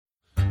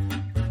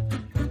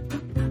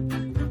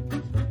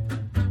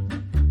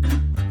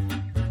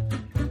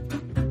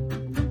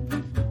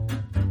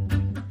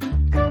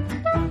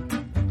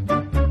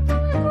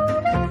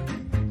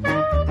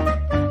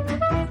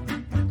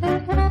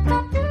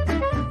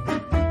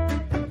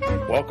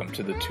Welcome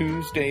to the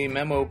Tuesday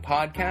Memo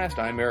Podcast.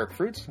 I'm Eric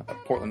Fruits, a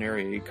Portland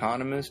area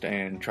economist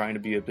and trying to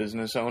be a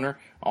business owner,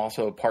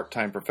 also a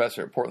part-time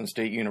professor at Portland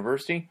State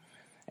University.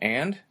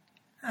 And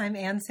I'm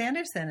Ann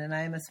Sanderson, and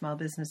I'm a small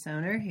business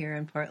owner here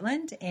in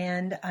Portland,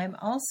 and I'm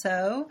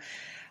also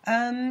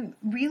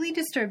really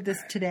disturbed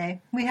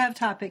today. We have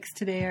topics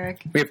today,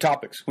 Eric. We have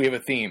topics. We have a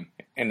theme.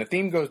 And the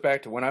theme goes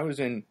back to when I was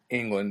in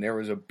England, there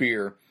was a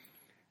beer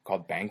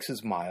called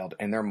Banks's Mild,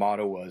 and their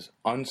motto was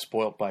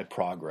unspoilt by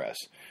progress.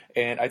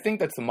 And I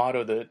think that's the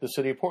motto that the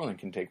city of Portland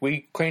can take.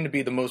 We claim to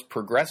be the most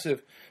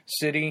progressive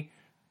city,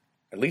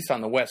 at least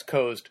on the West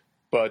Coast,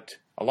 but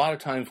a lot of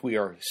times we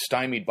are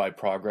stymied by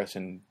progress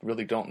and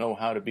really don't know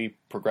how to be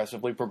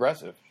progressively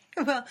progressive.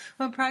 Well,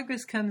 when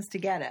progress comes to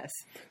get us,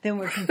 then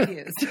we're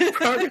confused.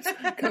 Progress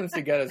comes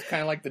to get us,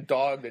 kind of like the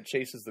dog that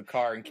chases the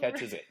car and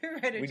catches it.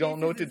 Right, we don't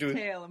know what to do.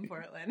 Tail in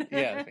Portland.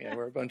 Yeah,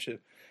 we're a bunch of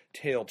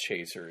tail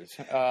chasers,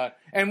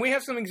 and we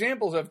have some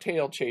examples of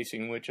tail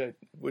chasing, which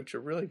are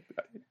really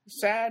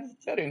sad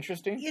but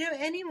interesting. You know,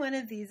 any one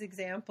of these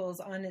examples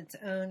on its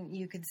own,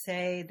 you could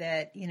say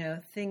that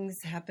things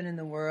happen in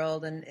the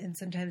world, and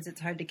sometimes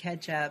it's hard to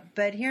catch up.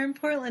 But here in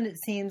Portland, it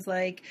seems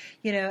like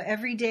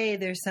every day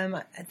there's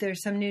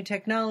some new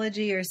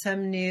technology or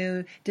some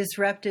new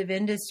disruptive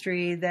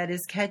industry that is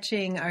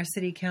catching our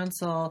city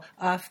council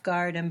off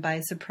guard and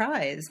by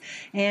surprise.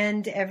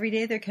 And every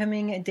day they're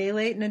coming a day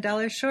late and a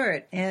dollar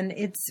short. And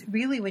it's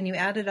really, when you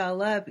add it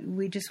all up,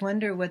 we just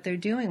wonder what they're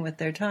doing with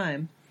their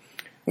time.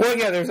 Well,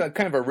 yeah, there's a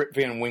kind of a Rip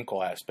Van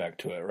Winkle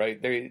aspect to it,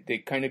 right?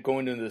 They kind of go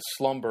into this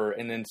slumber,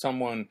 and then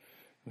someone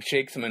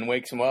shakes them and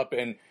wakes them up,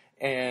 and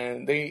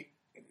they're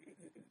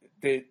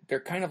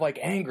kind of like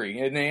angry,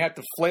 and they have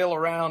to flail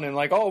around and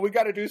like, oh, we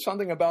got to do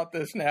something about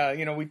this now.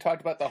 We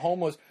talked about the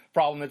homeless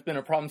problem that's been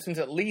a problem since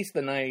at least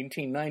the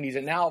 1990s,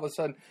 and now all of a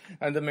sudden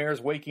the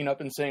mayor's waking up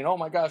and saying, oh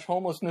my gosh,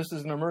 homelessness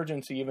is an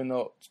emergency, even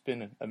though it's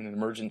been an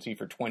emergency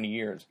for 20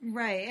 years.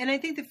 Right, and I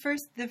think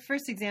the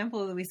first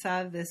example that we saw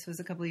of this was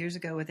a couple of years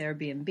ago with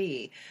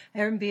Airbnb.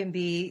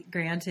 Airbnb,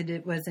 granted,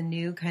 it was a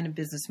new kind of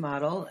business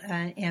model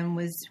and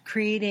was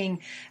creating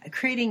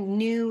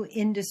new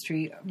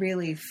industry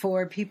really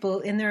for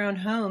people in their own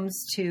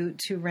homes to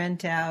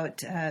rent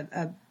out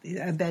a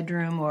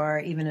bedroom or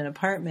even an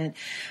apartment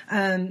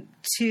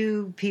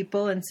to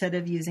people instead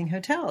of using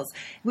hotels,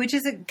 which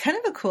is a kind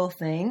of a cool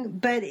thing.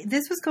 But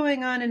this was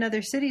going on in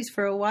other cities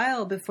for a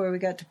while before we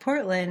got to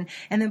Portland.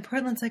 And then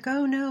Portland's like,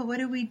 oh no, what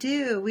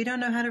do? We don't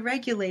know how to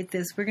regulate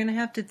this. We're going to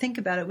have to think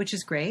about it, which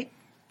is great.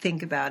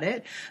 Think about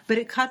it. But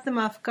it caught them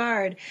off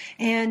guard.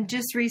 And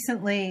just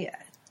recently,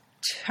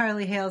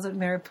 Charlie Hales,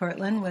 Mayor of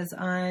Portland, was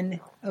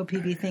on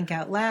OPB Think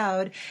Out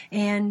Loud,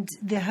 and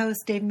the host,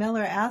 Dave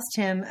Miller, asked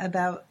him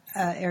about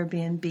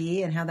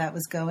Airbnb and how that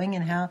was going,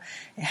 and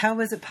how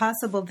was it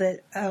possible that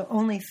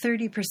only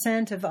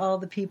 30% of all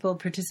the people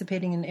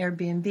participating in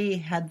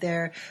Airbnb had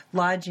their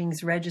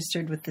lodgings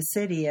registered with the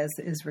city as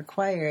is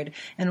required,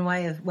 and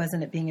why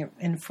wasn't it being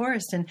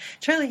enforced? And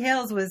Charlie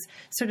Hales was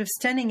sort of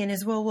stunning in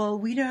his, well,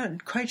 we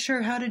don't quite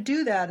sure how to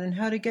do that and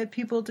how to get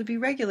people to be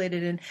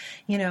regulated. And,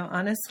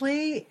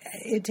 honestly,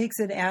 it takes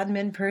an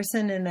admin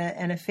person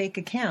and a fake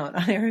account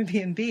on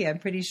Airbnb. I'm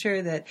pretty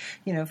sure that,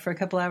 for a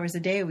couple hours a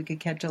day, we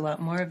could catch a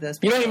lot more of those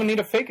people. You don't even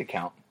need a fake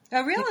account.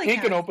 A real account. He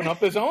can open up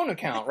his own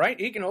account, right?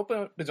 He can open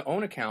up his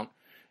own account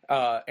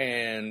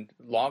and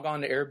log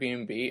on to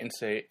Airbnb and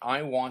say,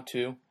 I want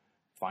to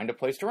find a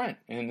place to rent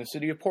in the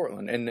city of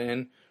Portland. And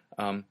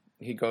then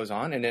he goes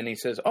on, and then he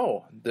says,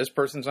 oh, this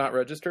person's not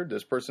registered.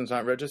 This person's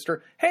not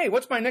registered. Hey,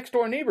 what's my next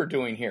door neighbor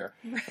doing here?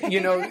 Right.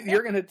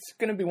 It's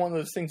going to be one of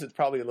those things that's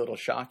probably a little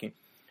shocking.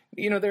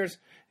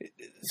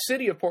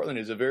 City of Portland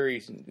is a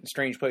very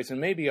strange place,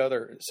 and maybe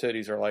other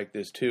cities are like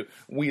this too.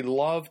 We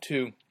love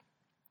to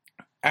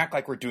act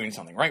like we're doing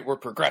something, right? We're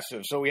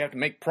progressive, so we have to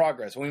make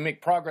progress. And we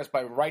make progress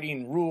by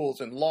writing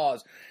rules and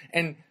laws,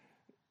 and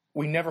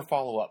we never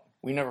follow up.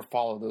 We never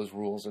follow those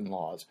rules and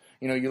laws.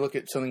 You look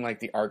at something like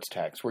the arts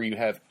tax, where you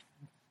have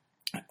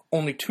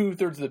only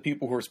 2/3 of the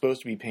people who are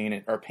supposed to be paying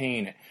it are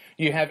paying it.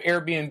 You have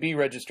Airbnb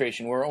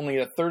registration, where only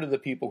 1/3 of the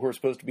people who are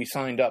supposed to be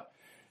signed up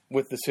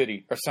with the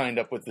city are signed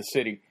up with the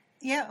city.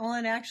 Yeah, well,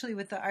 and actually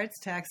with the arts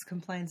tax,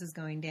 compliance is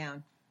going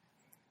down.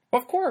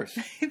 Of course.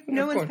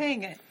 No one's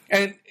paying it.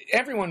 And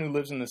everyone who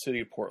lives in the city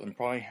of Portland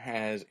probably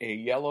has a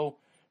yellow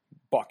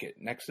bucket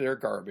next to their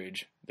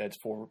garbage that's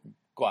for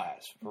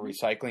glass, for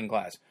recycling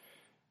glass.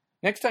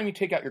 Next time you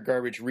take out your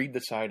garbage, read the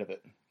side of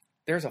it.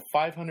 There's a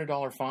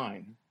 $500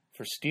 fine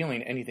for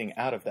stealing anything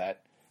out of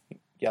that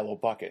yellow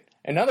bucket.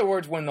 In other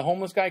words, when the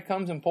homeless guy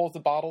comes and pulls the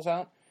bottles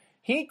out,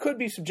 he could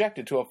be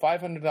subjected to a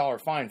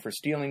 $500 fine for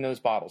stealing those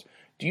bottles.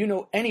 Do you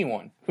know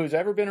anyone who's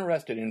ever been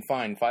arrested and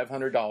fined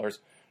 $500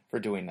 for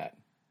doing that?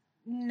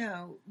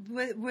 No.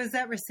 Was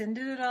that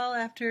rescinded at all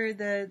after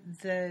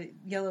the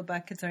yellow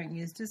buckets aren't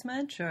used as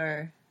much?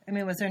 Or,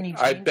 was there any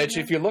change? I bet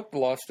you if you look, the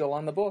law's still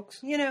on the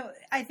books.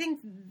 I think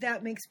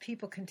that makes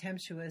people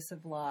contemptuous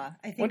of law.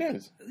 I think it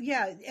is.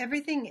 Yeah,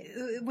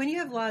 everything. When you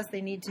have laws,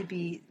 they need to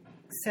be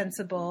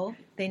sensible,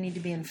 they need to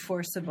be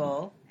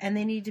enforceable, and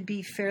they need to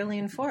be fairly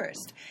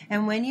enforced.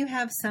 And when you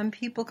have some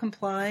people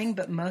complying,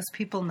 but most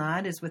people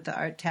not, as with the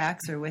art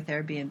tax or with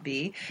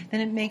Airbnb,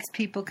 then it makes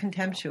people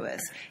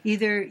contemptuous.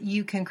 Either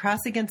you can cross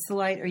against the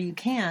light or you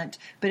can't,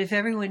 but if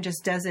everyone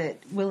just does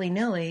it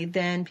willy-nilly,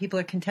 then people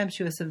are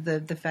contemptuous of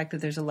the fact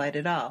that there's a light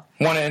at all.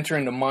 Want to enter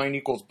into mind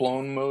equals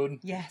blown mode?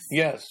 Yes.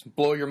 Yes,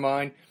 blow your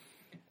mind.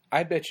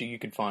 I bet you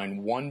could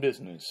find one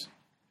business,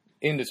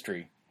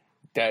 industry,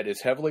 that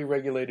is heavily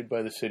regulated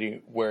by the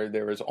city where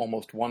there is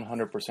almost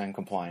 100%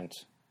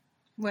 compliance.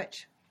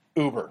 Which?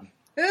 Uber.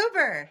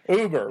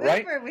 Uber,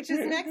 right? Uber, which is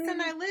next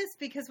on our list,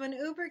 because when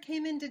Uber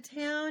came into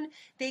town,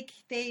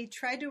 they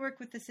tried to work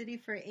with the city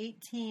for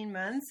 18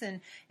 months,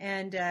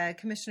 and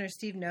Commissioner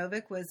Steve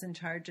Novick was in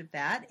charge of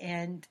that,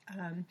 and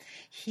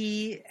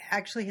he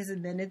actually has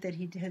admitted that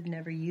he had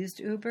never used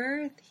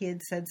Uber. He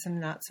had said some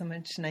not so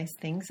much nice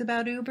things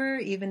about Uber,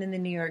 even in the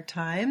New York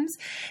Times,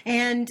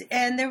 and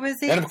there was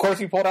and of course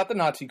he pulled out the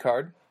Nazi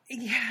card.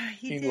 Yeah,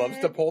 he did. Loves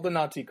to pull the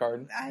Nazi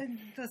card.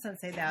 Let's not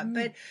say that,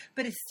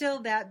 but it's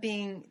still that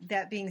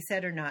being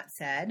said or not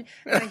said.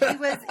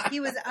 But he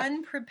was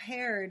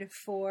unprepared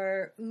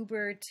for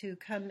Uber to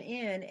come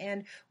in,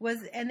 and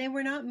they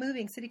were not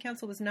moving. City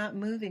Council was not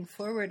moving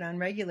forward on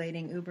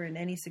regulating Uber in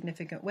any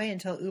significant way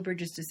until Uber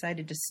just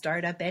decided to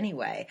start up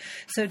anyway.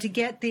 So to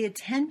get the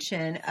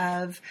attention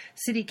of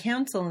City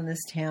Council in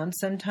this town,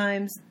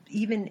 sometimes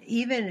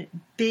even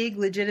big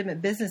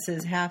legitimate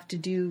businesses have to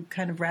do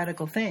kind of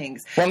radical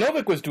things. Well,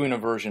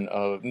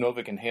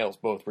 Novick and Hales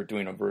both were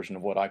doing a version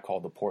of what I call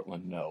the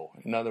Portland no.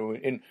 In other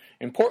words,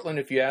 in Portland,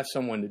 if you ask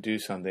someone to do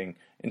something,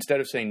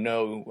 instead of saying,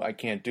 no, I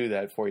can't do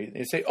that for you,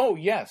 they say, oh,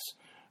 yes,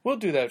 we'll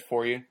do that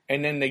for you.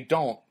 And then they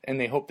don't, and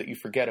they hope that you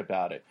forget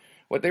about it.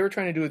 What they were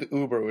trying to do with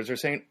Uber was they're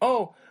saying,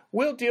 oh,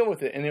 we'll deal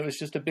with it. And it was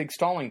just a big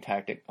stalling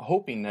tactic,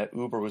 hoping that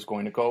Uber was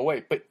going to go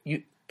away. But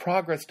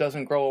progress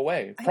doesn't grow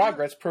away.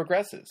 Progress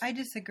progresses. I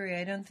disagree.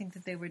 I don't think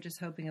that they were just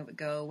hoping it would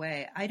go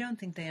away. I don't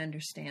think they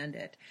understand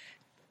it.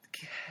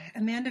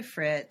 Amanda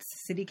Fritz,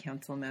 city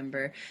council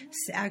member,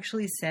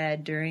 actually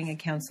said during a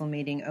council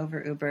meeting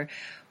over Uber,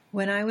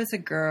 when I was a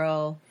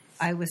girl,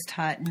 I was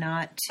taught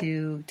not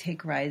to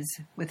take rides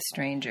with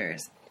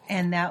strangers.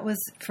 And that was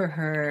for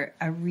her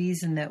a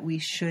reason that we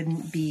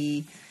shouldn't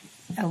be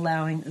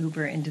allowing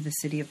Uber into the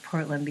city of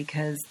Portland,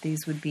 because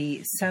these would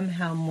be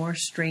somehow more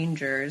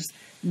strangers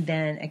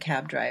than a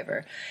cab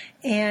driver.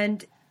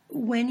 And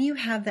when you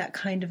have that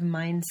kind of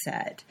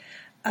mindset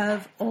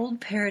of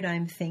old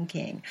paradigm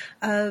thinking,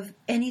 of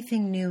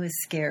anything new is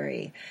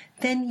scary,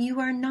 then you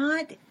are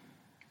not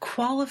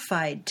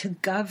qualified to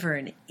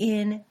govern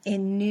in a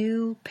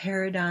new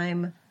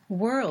paradigm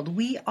world.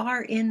 We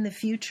are in the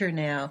future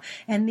now,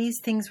 and these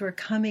things were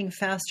coming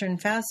faster and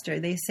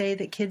faster. They say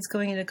that kids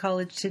going into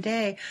college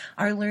today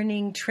are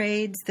learning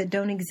trades that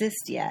don't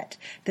exist yet,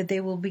 that they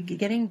will be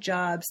getting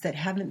jobs that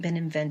haven't been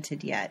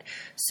invented yet.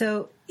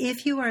 So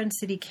if you are in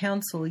city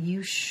council,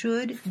 you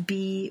should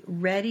be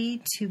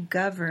ready to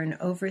govern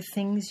over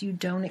things you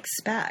don't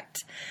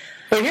expect.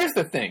 But here's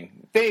the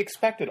thing. They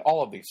expected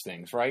all of these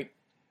things, right?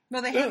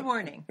 Well, they had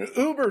warning.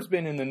 Uber's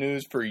been in the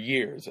news for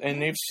years,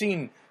 and they've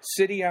seen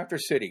city after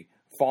city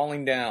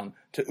falling down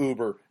to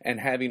Uber and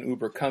having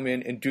Uber come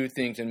in and do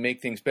things and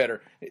make things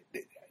better.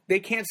 They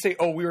can't say,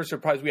 oh, we were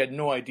surprised. We had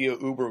no idea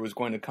Uber was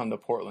going to come to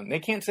Portland. They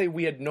can't say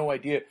we had no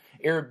idea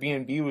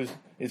Airbnb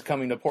is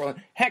coming to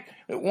Portland. Heck,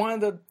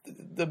 one of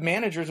the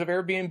managers of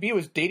Airbnb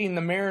was dating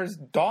the mayor's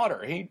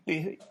daughter.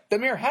 The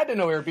mayor had to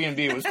know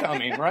Airbnb was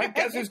coming, right?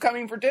 Guess who's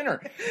coming for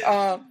dinner?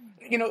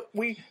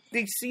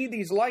 They see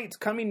these lights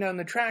coming down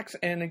the tracks,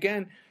 and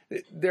again,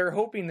 they're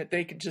hoping that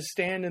they could just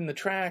stand in the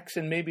tracks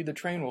and maybe the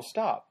train will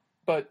stop.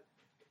 But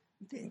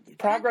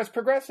progress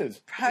progresses.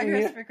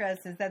 Progress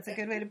progresses. That's a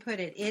good way to put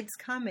it. It's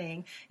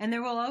coming, and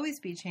there will always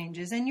be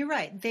changes. And you're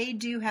right. They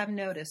do have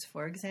notice.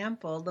 For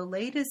example, the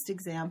latest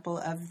example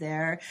of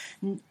their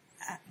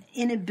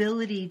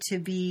inability to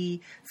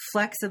be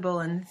flexible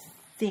and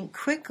think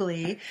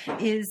quickly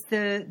is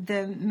the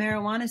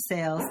marijuana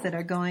sales that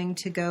are going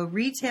to go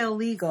retail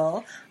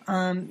legal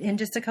in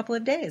just a couple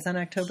of days on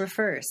October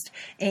 1st.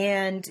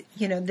 And,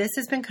 this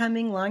has been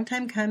coming, long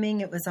time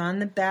coming. It was on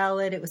the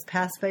ballot. It was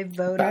passed by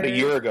voters. About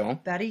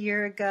a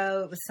year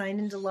ago. It was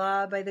signed into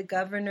law by the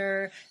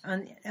governor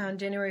on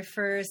January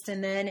 1st.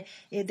 And then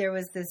there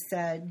was this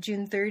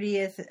June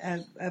 30th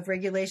of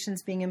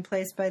regulations being in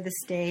place by the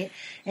state.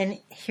 And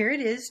here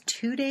it is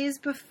 2 days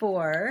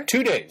before.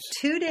 2 days.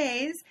 2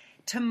 days.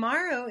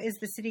 Tomorrow is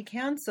the city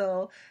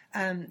council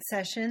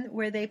session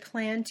where they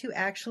plan to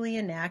actually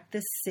enact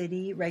the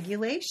city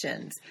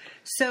regulations.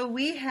 So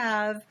we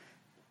have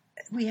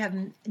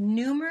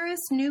numerous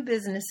new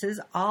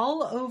businesses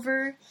all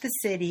over the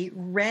city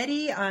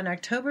ready on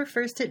October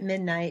 1st at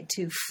midnight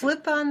to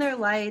flip on their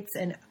lights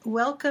and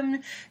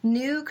welcome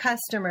new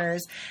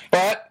customers.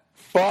 But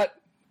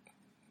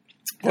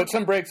put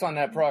some brakes on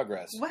that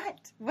progress.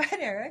 What,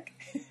 Eric?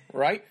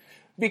 Right?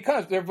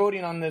 Because they're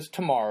voting on this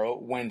tomorrow,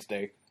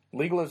 Wednesday.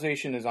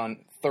 Legalization is on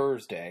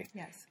Thursday.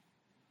 Yes.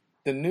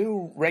 the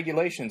new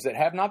regulations that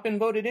have not been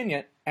voted in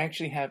yet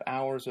actually have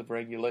hours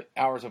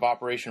of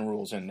operation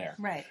rules in there.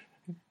 Right.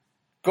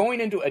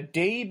 Going into a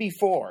day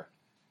before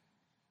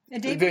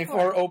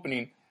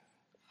opening,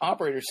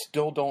 operators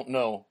still don't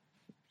know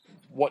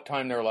what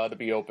time they're allowed to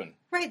be open.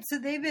 Right, so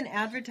they've been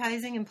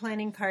advertising and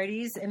planning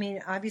parties. I mean,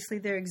 obviously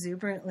they're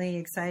exuberantly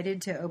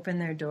excited to open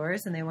their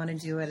doors, and they want to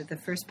do it at the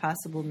first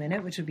possible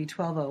minute, which would be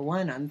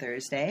 12:01 on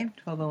Thursday,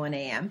 12:01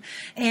 a.m.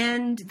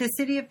 And the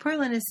city of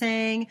Portland is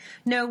saying,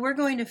 no, we're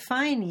going to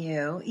fine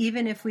you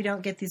even if we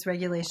don't get these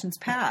regulations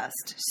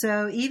passed.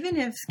 So even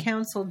if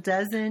council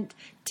doesn't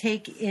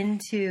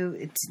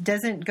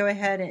go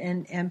ahead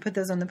and put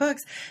those on the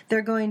books,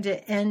 they're going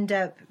to end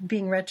up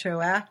being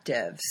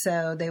retroactive,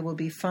 so they will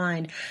be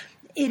fined.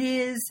 It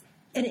is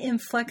an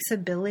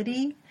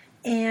inflexibility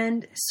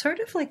and sort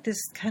of like this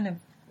kind of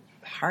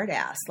hard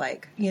ass,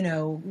 like,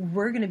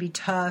 we're going to be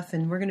tough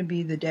and we're going to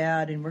be the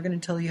dad and we're going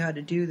to tell you how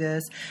to do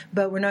this,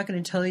 but we're not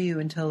going to tell you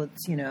until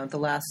it's, the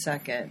last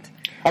second.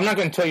 I'm not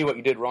going to tell you what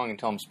you did wrong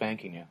until I'm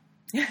spanking you.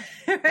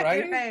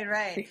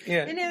 Right.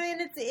 Yeah. And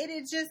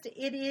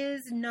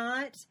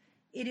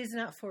it is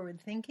not forward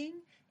thinking.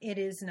 It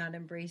is not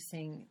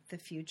embracing the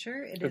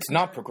future. It's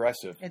not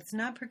progressive. It's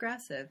not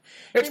progressive.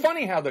 It's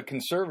funny how the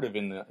conservative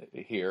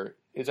here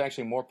is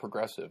actually more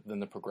progressive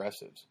than the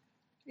progressives.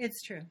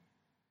 It's true.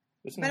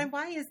 Isn't it? But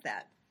why is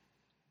that?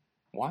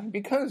 Why?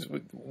 Because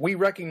we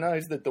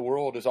recognize that the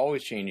world is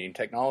always changing.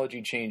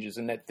 Technology changes,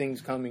 and that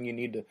things coming, you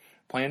need to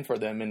plan for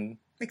them. And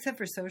except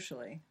for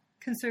socially.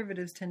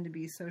 Conservatives tend to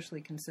be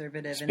socially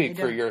conservative. Speak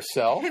for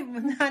yourself.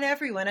 Not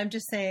everyone. I'm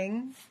just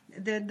saying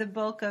the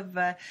bulk of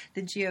the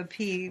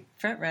GOP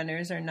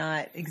frontrunners are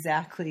not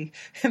exactly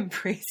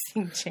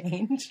embracing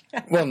change.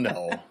 Well,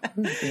 no.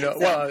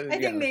 I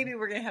think maybe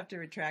we're going to have to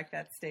retract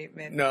that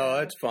statement. No,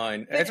 that's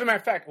fine. As a matter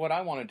of fact, what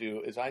I want to do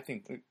is I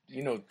think,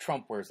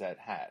 Trump wears that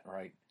hat,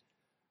 right?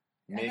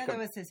 I thought that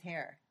was his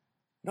hair.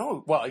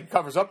 No, well, he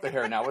covers up the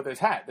hair now with his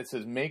hat that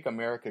says "Make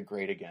America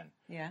Great Again."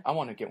 Yeah. I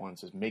want to get one that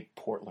says "Make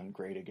Portland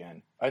Great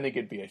Again." I think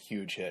it'd be a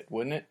huge hit,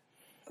 wouldn't it?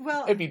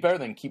 Well, it'd be better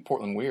than "Keep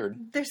Portland Weird."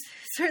 There's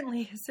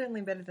certainly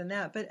better than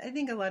that, but I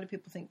think a lot of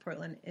people think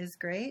Portland is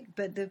great.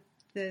 But the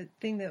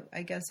thing that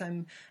I guess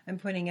I'm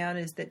pointing out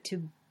is that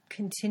to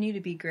continue to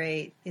be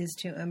great is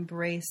to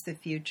embrace the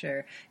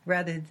future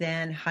rather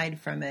than hide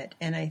from it.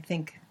 And I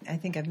think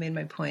I've made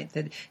my point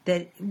that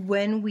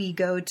when we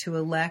go to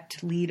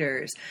elect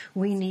leaders,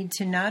 we need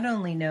to not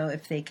only know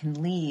if they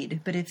can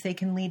lead, but if they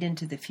can lead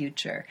into the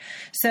future.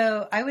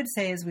 So I would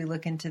say as we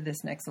look into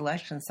this next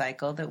election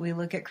cycle that we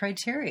look at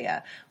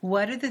criteria.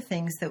 What are the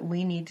things that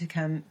we need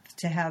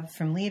to have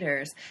from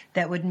leaders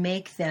that would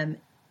make them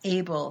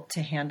able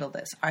to handle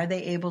this? Are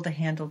they able to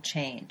handle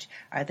change?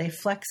 Are they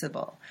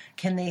flexible?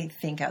 Can they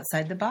think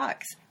outside the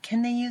box?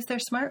 Can they use their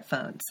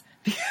smartphones?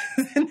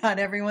 Because not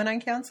everyone on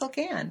council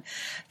can.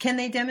 Can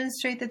they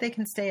demonstrate that they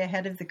can stay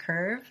ahead of the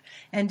curve?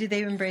 And do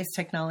they embrace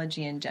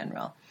technology in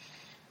general?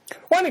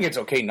 Well, I think it's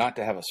okay not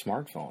to have a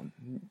smartphone,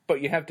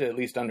 but you have to at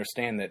least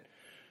understand that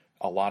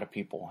a lot of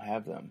people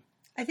have them.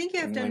 I think you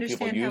have to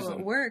understand how it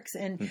works.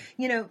 And,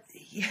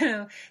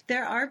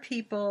 there are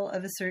people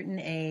of a certain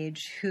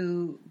age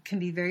who can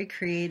be very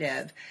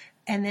creative.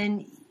 And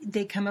then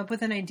they come up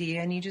with an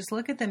idea and you just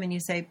look at them and you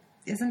say,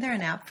 isn't there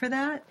an app for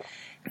that?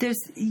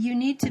 You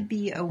need to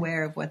be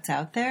aware of what's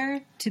out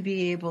there to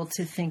be able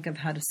to think of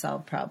how to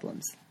solve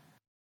problems.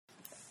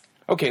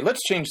 Okay, let's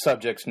change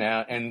subjects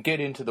now and get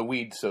into the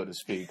weeds, so to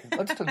speak.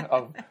 Let's talk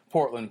of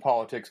Portland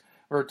politics.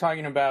 We're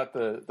talking about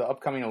the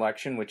upcoming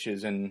election, which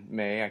is in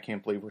May. I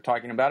can't believe we're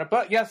talking about it.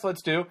 But yes,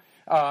 let's do.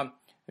 I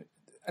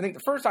think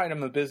the first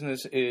item of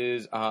business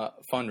is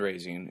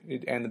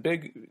fundraising. And the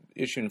big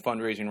issue in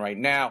fundraising right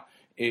now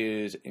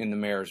is in the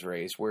mayor's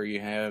race, where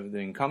you have the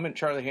incumbent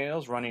Charlie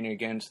Hales running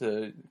against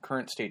the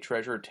current state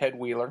treasurer, Ted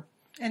Wheeler.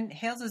 And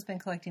Hales has been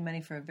collecting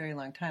money for a very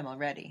long time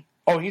already.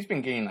 Oh, he's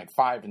been getting like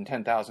 $5,000 and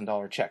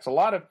 $10,000 checks. A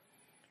lot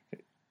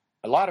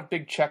of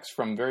big checks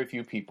from very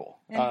few people.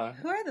 And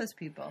who are those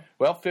people?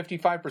 Well,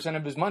 55%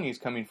 of his money is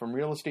coming from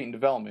real estate and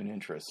development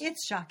interests.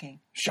 It's shocking.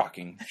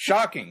 Shocking,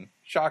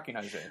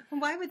 I say.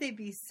 Why would they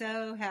be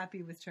so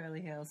happy with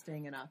Charlie Hale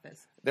staying in office?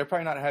 They're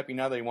probably not happy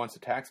now that he wants to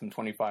tax them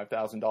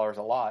 $25,000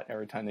 a lot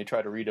every time they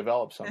try to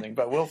redevelop something.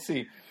 But we'll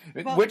see.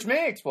 Which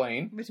may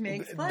explain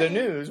the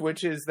news,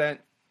 which is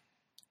that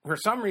for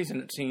some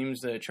reason it seems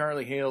that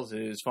Charlie Hale's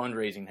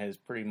fundraising has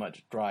pretty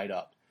much dried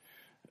up.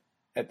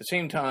 At the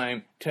same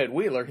time, Ted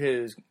Wheeler,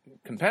 his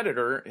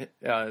competitor,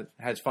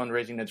 has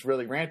fundraising that's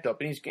really ramped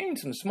up, and he's getting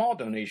some small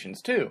donations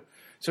too.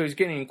 So he's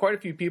getting quite a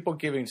few people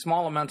giving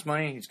small amounts of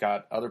money. He's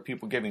got other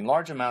people giving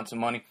large amounts of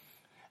money.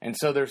 And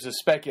so there's this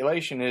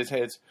speculation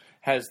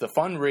has the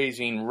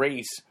fundraising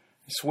race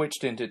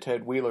switched into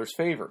Ted Wheeler's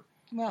favor?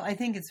 Well, I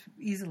think it's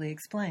easily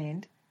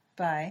explained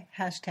by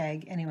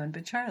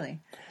 #AnyOneButCharlie.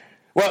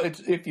 Well,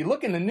 if you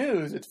look in the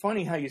news, it's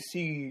funny how you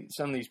see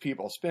some of these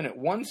people spin it.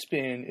 One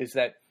spin is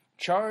that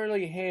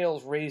Charlie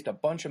Hales raised a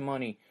bunch of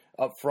money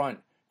up front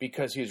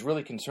because he was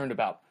really concerned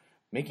about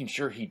making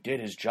sure he did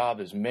his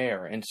job as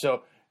mayor. And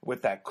so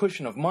with that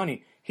cushion of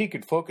money, he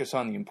could focus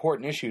on the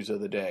important issues of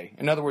the day.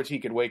 In other words, he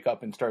could wake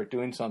up and start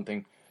doing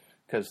something,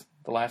 because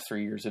the last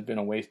 3 years have been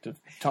a waste of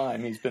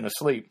time. He's been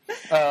asleep.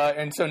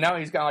 And so now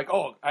he's got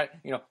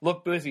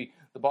look busy.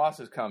 The boss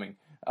is coming.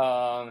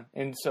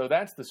 And so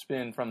that's the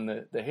spin from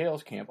the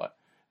Hales camp.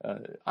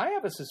 I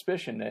have a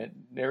suspicion that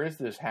there is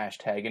this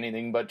hashtag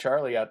anything but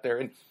Charlie out there.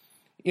 And,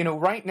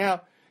 right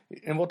now,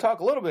 and we'll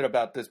talk a little bit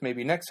about this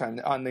maybe next time,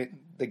 on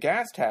the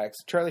gas tax,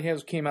 Charlie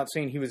Hales came out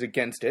saying he was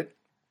against it.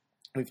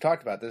 We've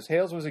talked about this.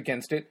 Hales was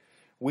against it.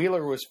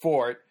 Wheeler was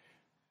for it.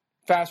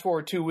 Fast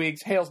forward 2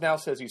 weeks, Hales now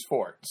says he's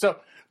for it. So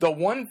the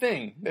one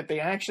thing that they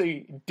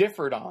actually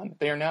differed on,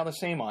 they are now the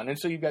same on. And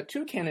so you've got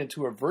two candidates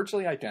who are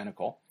virtually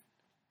identical,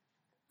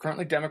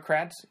 currently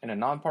Democrats in a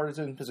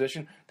nonpartisan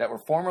position that were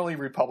formerly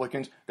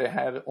Republicans that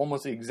have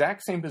almost the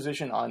exact same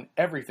position on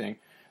everything.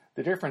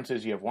 The difference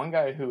is you have one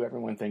guy who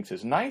everyone thinks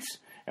is nice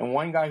and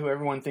one guy who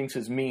everyone thinks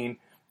is mean.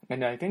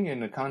 And I think in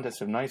the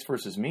contest of nice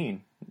versus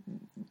mean,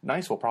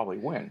 nice will probably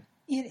win.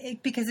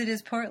 Because it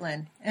is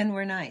Portland, and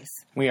we're nice.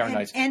 We are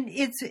nice. And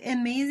it's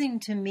amazing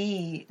to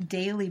me,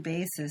 daily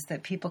basis,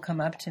 that people come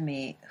up to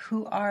me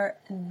who are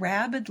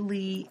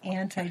rabidly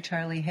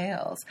anti-Charlie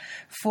Hales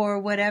for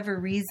whatever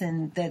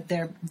reason that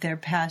their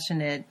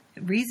passionate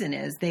reason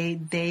is.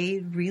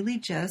 They really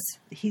just,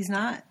 he doesn't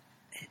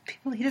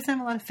have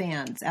a lot of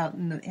fans out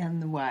in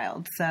the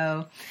wild.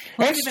 So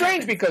it's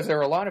strange because there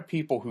are a lot of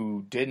people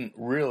who didn't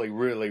really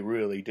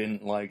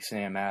didn't like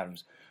Sam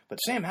Adams. But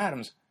Sam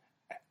Adams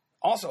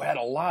also had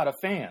a lot of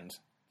fans.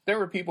 There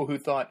were people who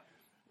thought,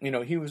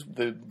 he was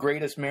the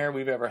greatest mayor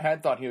we've ever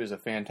had, thought he was a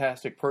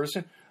fantastic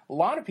person. A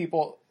lot of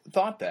people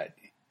thought that.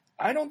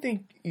 I don't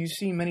think you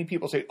see many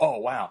people say, oh,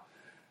 wow,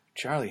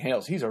 Charlie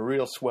Hales, he's a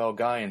real swell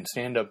guy and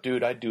stand-up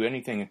dude. I'd do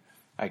anything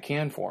I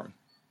can for him.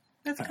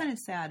 That's kind of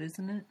sad,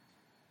 isn't it?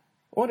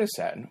 What is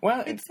sad?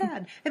 Well, it's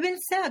sad. I mean,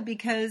 it's sad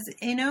because,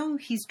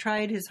 he's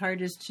tried his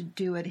hardest to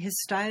do it. His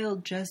style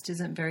just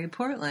isn't very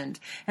Portland.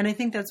 And I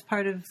think that's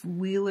part of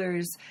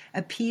Wheeler's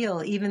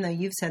appeal, even though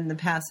you've said in the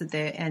past that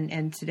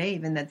and today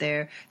even that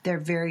they're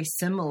very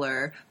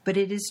similar. But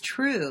it is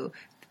true.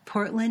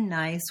 Portland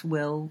nice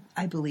will,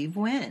 I believe,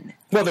 win.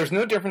 Well, there's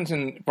no difference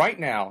right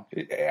now.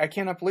 I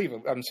cannot believe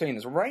I'm saying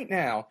this. Right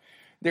now,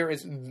 there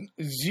is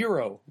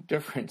zero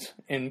difference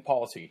in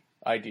policy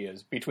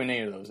ideas between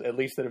any of those, at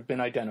least that have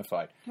been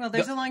identified. Well,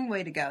 there's a long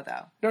way to go,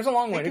 though. There's a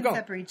long way to go.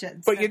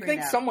 But you'd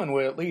think someone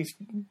would at least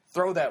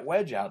throw that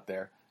wedge out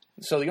there.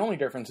 So the only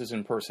difference is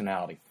in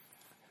personality.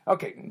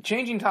 Okay,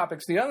 changing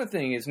topics. The other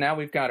thing is now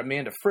we've got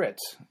Amanda Fritz,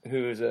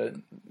 who is a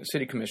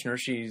city commissioner.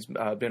 She's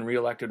been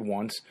reelected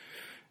once.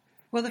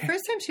 Well, the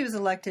first time she was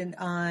elected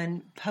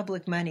on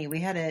public money, we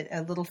had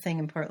a little thing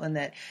in Portland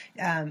that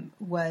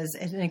was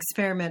an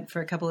experiment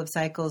for a couple of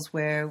cycles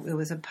where it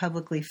was a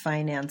publicly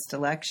financed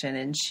election,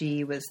 and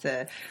she was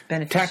the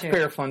beneficiary.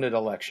 Taxpayer-funded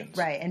elections.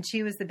 Right, and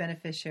she was the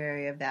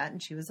beneficiary of that,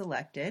 and she was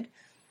elected.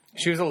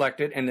 She was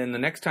elected, and then the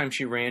next time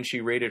she ran, she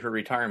raided her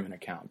retirement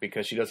account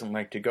because she doesn't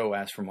like to go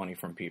ask for money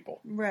from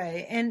people.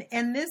 Right,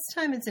 and this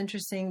time it's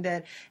interesting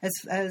that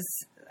as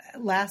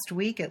last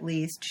week at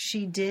least,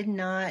 she did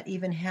not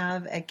even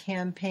have a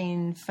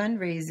campaign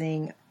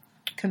fundraising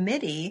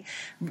committee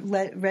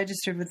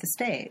registered with the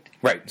state.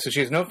 Right, so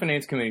she has no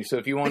finance committee. So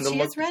if you wanted to look,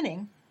 she is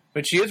running.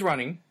 But she is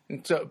running.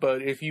 So,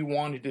 but if you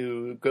wanted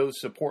to go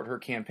support her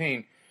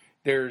campaign,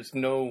 there's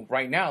no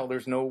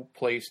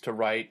place to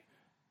write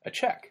a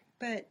check.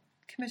 But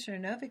Commissioner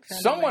Novick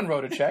found someone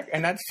wrote a check,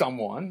 and that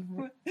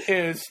someone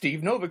is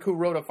Steve Novick, who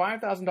wrote a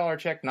 $5,000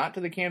 check, not to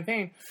the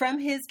campaign. From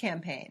his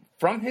campaign.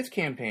 From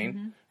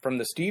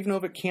the Steve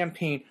Novick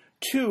campaign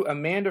to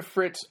Amanda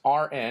Fritz,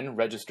 RN,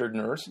 registered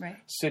nurse, right.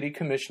 City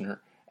commissioner,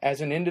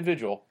 as an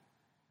individual,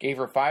 gave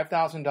her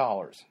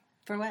 $5,000.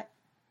 For what?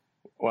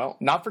 Well,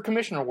 not for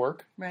commissioner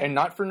work, right. and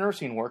not for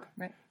nursing work,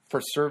 right. for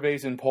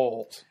surveys and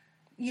polls.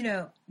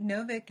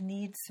 Novick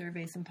needs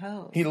surveys and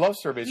polls. He loves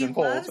surveys and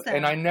polls. Them.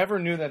 And I never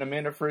knew that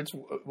Amanda Fritz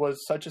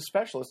was such a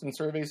specialist in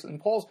surveys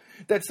and polls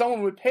that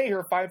someone would pay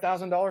her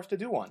 $5,000 to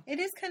do one. It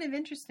is kind of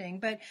interesting.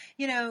 But,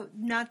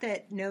 not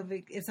that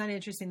Novick, it's not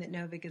interesting that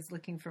Novick is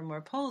looking for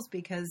more polls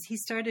because he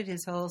started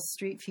his whole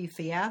street fee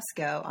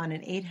fiasco on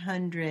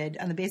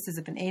on the basis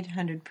of an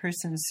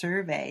 800-person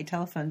survey,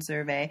 telephone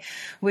survey,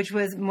 which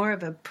was more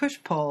of a push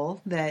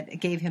poll that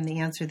gave him the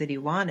answer that he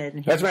wanted.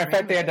 And as a matter of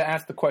fact, they had to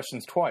ask the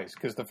questions twice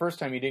because the first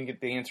time he didn't get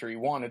the answer he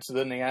wanted, so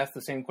then they asked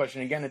the same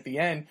question again at the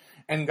end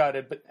and got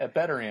a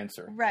better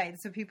answer. Right,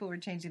 so people were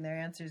changing their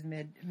answers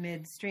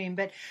midstream.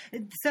 But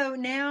so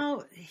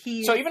now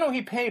So even though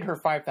he paid her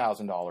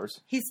 $5,000,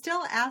 he's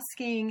still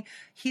asking.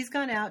 He's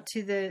gone out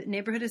to the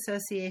neighborhood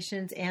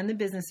associations and the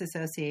business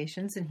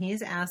associations, and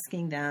he's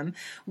asking them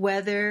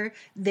whether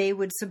they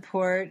would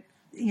support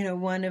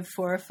one of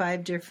 4 or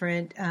 5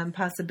 different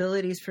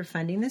possibilities for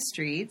funding the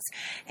streets.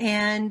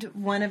 And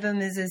one of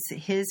them is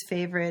his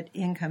favorite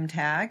income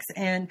tax.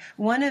 And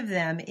one of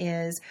them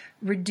is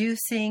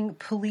reducing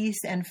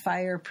police and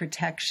fire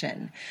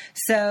protection.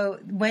 So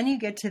when you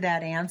get to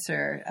that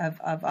answer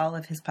of all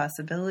of his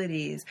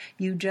possibilities,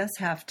 you just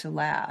have to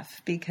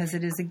laugh because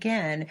it is,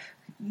 again,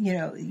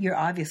 you're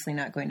obviously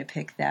not going to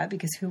pick that,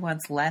 because who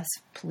wants less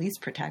police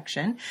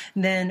protection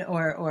than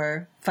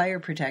or fire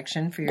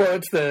protection for your... Well,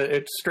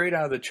 it's straight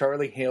out of the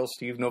Charlie Hale,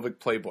 Steve Novick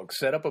playbook.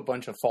 Set up a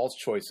bunch of false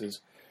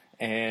choices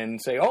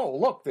and say, oh,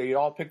 look, they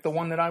all picked the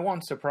one that I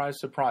want. Surprise,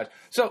 surprise.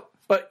 So,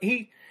 but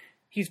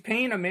he's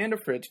paying Amanda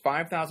Fritz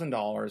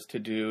 $5,000 to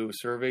do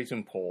surveys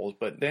and polls,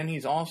 but then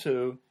he's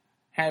also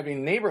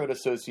having neighborhood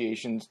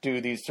associations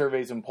do these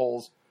surveys and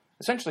polls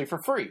essentially for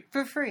free.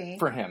 For free.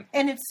 For him.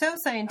 And it's so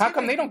scientific. How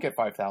come they don't get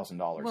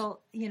 $5,000? Well,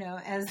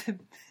 as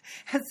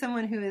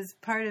someone who is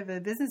part of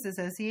a business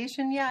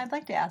association, yeah, I'd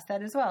like to ask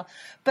that as well.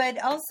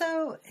 But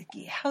also,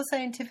 how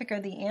scientific are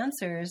the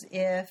answers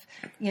if,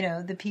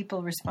 the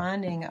people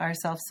responding are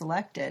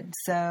self-selected?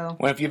 So,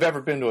 well, if you've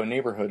ever been to a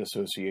neighborhood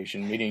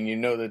association meeting, you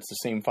know that it's the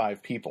same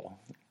 5 people.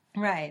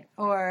 Right.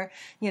 Or,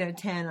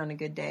 10 on a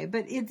good day.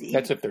 But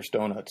that's if there's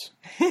donuts.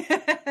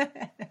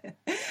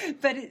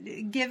 But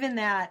given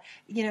that,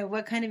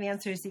 what kind of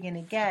answers are you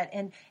going to get?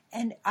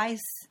 And I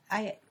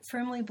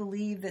firmly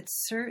believe that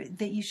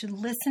you should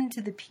listen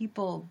to the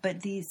people,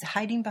 but these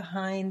hiding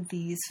behind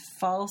these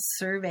false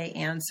survey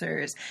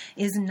answers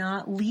is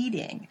not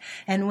leading.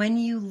 And when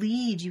you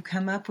lead, you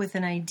come up with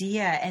an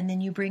idea and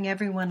then you bring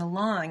everyone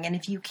along. And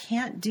if you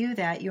can't do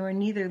that, you are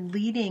neither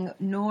leading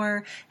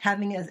nor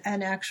having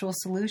an actual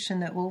solution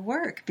that will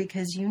work,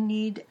 because you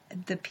need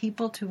the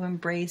people to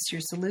embrace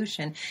your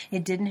solution.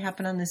 It didn't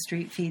happen on the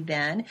street feed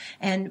then.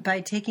 And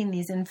by taking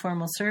these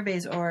informal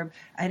surveys, or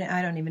I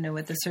don't even know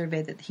what the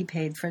survey that he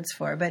paid Fritz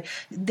for, but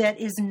that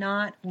is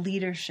not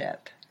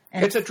leadership.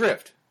 And it's a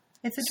drift.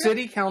 It's a drift.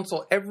 City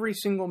council, every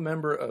single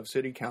member of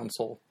city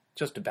council,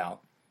 just about,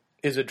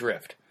 is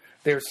adrift.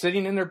 They're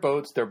sitting in their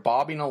boats, they're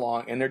bobbing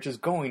along, and they're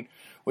just going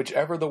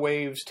whichever the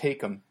waves take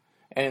them.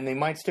 And they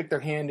might stick their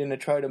hand in to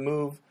try to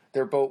move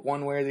their boat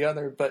one way or the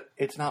other, but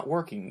it's not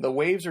working. The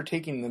waves are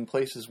taking them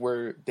places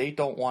where they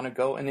don't want to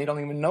go, and they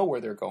don't even know where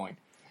they're going.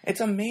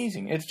 It's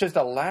amazing. It's just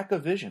a lack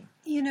of vision.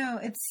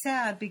 It's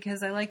sad,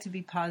 because I like to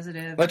be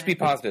positive. Let's be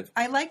positive.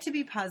 I like to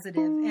be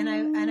positive, and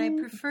I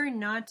prefer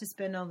not to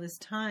spend all this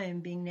time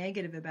being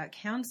negative about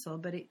council.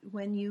 But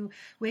when you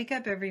wake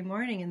up every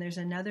morning and there's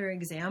another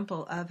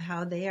example of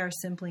how they are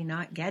simply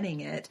not getting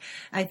it,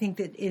 I think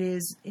that it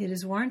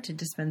is warranted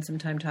to spend some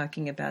time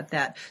talking about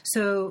that.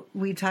 So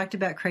we talked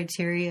about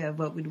criteria of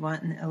what we'd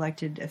want in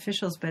elected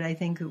officials, but I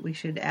think that we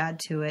should add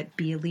to it,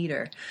 be a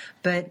leader,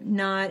 but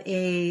not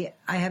I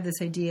have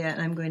this idea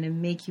and I'm going to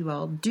make you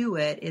all do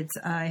it. It's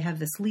I have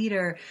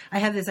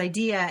this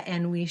idea,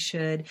 and we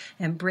should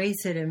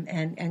embrace it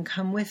and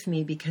come with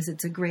me, because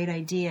it's a great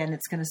idea and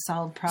it's going to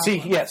solve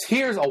problems. See, yes,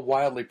 here's a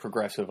wildly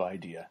progressive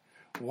idea.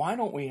 Why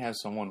don't we have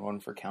someone run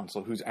for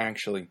council who's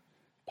actually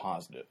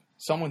positive?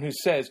 Someone who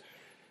says,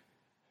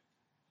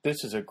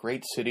 this is a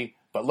great city,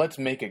 but let's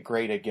make it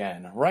great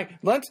again, right?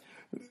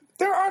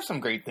 There are some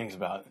great things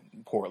about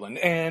Portland,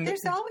 and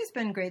there's always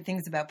been great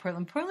things about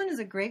Portland. Portland is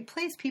a great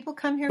place. People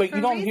come here, but for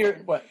you don't a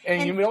hear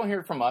reason. you don't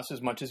hear it from us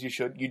as much as you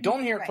should. You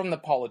don't hear it from the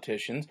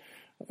politicians.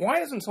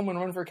 Why doesn't someone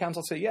run for council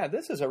and say, "Yeah,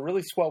 this is a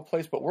really swell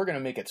place, but we're going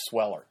to make it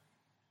sweller"?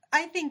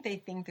 I think they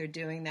think they're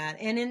doing that,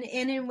 and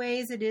in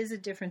ways it is a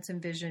difference in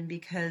vision,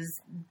 because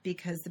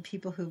the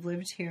people who've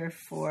lived here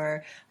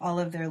for all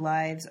of their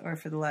lives, or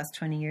for the last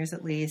 20 years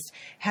at least,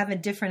 have a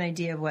different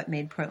idea of what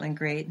made Portland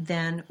great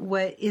than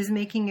what is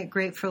making it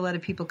great for a lot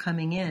of people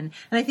coming in.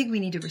 And I think we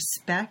need to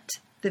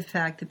respect the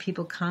fact that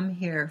people come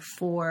here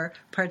for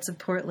parts of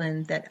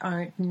Portland that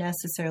aren't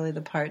necessarily the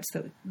parts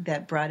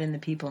that brought in the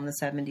people in the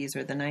 70s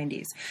or the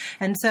 90s.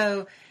 And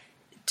so,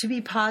 to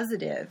be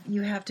positive,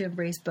 you have to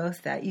embrace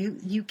both that.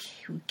 You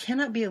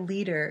cannot be a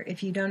leader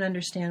if you don't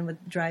understand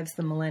what drives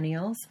the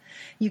millennials.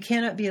 You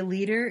cannot be a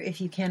leader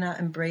if you cannot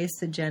embrace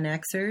the Gen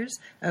Xers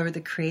or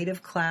the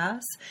creative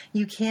class.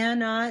 You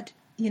cannot...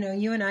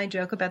 you and I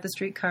joke about the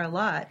streetcar a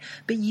lot,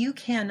 but you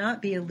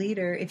cannot be a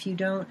leader if you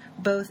don't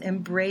both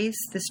embrace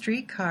the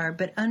streetcar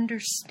but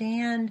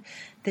understand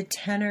the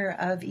tenor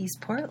of East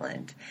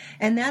Portland.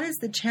 And that is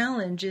the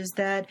challenge, is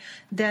that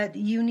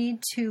you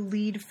need to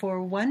lead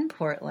for one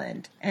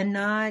Portland and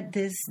not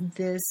this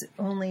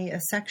only a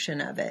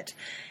section of it.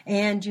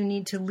 And you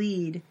need to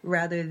lead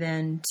rather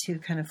than to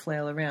kind of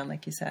flail around,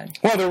 like you said.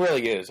 Well, there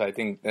really is. I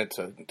think that's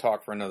a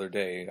talk for another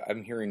day.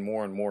 I'm hearing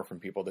more and more from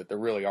people that there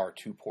really are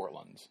 2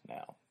 Portlands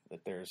now.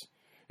 That there's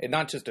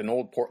not just an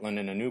old Portland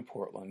and a new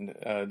Portland.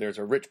 There's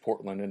a rich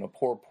Portland and a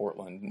poor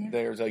Portland. Yeah.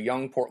 There's a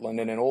young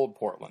Portland and an old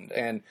Portland.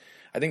 And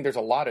I think there's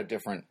a lot of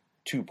different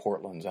 2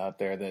 Portlands out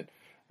there that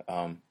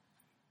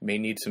may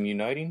need some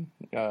uniting,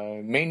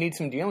 may need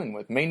some dealing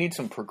with, may need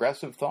some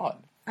progressive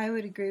thought. I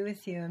would agree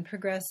with you, and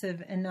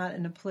progressive, and not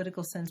in a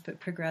political sense, but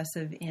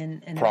progressive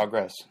in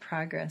progress.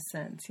 Progress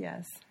sense,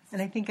 yes.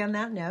 And I think on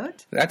that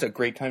note... That's a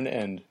great time to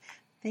end.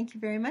 Thank you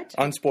very much.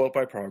 Unspoiled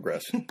by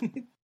progress.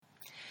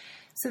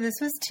 So this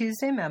was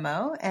Tuesday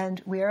Memo, and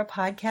we are a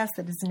podcast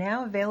that is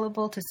now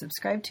available to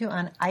subscribe to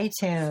on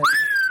iTunes.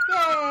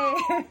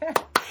 Yay!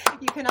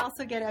 You can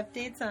also get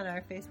updates on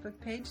our Facebook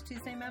page,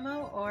 Tuesday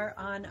Memo, or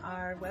on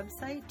our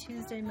website,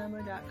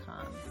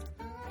 tuesdaymemo.com.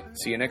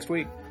 See you next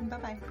week.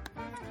 Bye-bye.